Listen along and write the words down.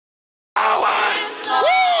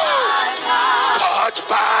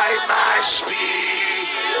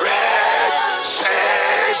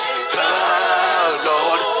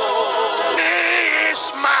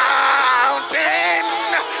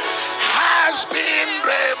has been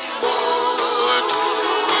removed.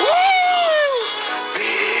 Woo!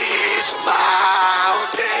 This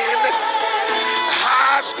mountain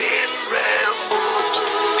has been removed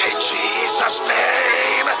in Jesus'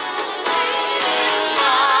 name. This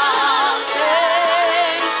mountain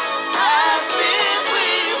has been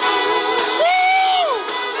removed. Woo!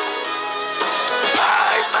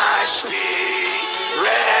 By my spirit,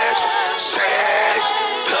 says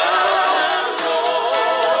the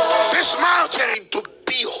Lord. This mountain to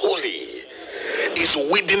be holy is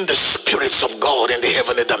within the spirits of God in the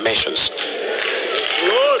heavenly dimensions.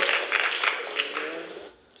 Lord.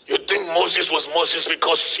 You think Moses was Moses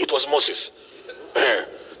because it was Moses?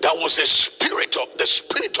 That was the spirit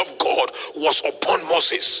of God was upon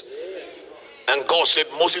Moses. And God said,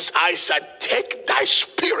 Moses, I shall take thy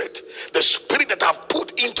spirit, the spirit that I've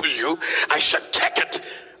put into you, I shall take it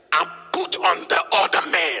and put on the other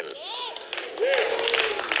man.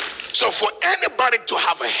 So for anybody to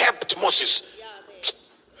have helped Moses,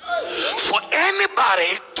 for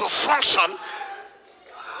anybody to function,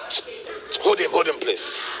 hold him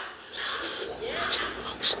please.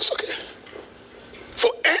 It's okay.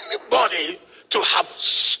 For anybody to have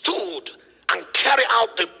stood and carry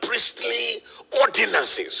out the priestly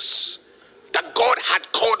ordinances that God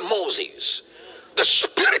had called Moses, the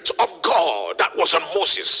spirit of God that was on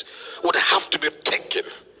Moses would have to be taken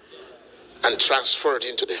and transferred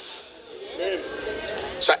into them.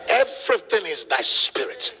 So everything is by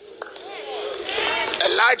spirit.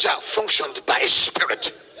 Elijah functioned by a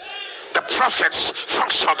spirit. The prophets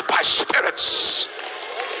functioned by spirits.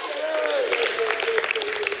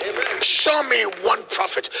 Show me one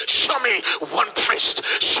prophet, show me one priest,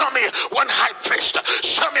 show me one high priest,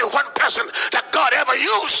 show me one person that God ever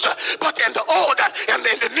used, but in the old and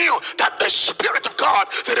in the new, that the Spirit of God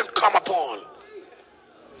didn't come upon.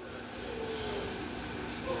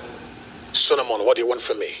 Solomon, what do you want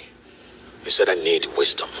from me? He said, I need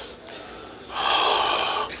wisdom.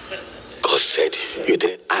 God said, you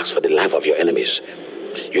didn't ask for the life of your enemies.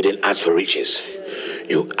 You didn't ask for riches.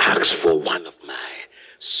 You asked for one of my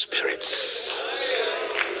spirits.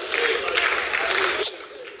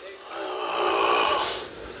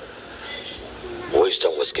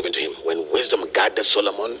 Wisdom was given to him. When wisdom guided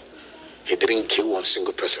Solomon, he didn't kill one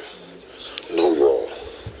single person. No war.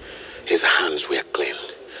 His hands were clean.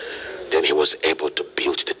 Then he was able to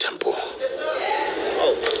build the temple.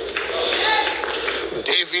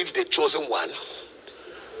 David, the chosen one,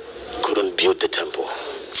 couldn't build the temple.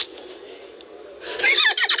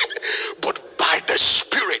 But by the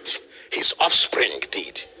Spirit, his offspring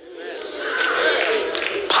did.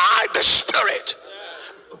 By the Spirit.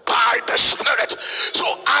 By the Spirit.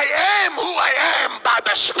 So I am who I am by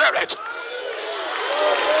the Spirit.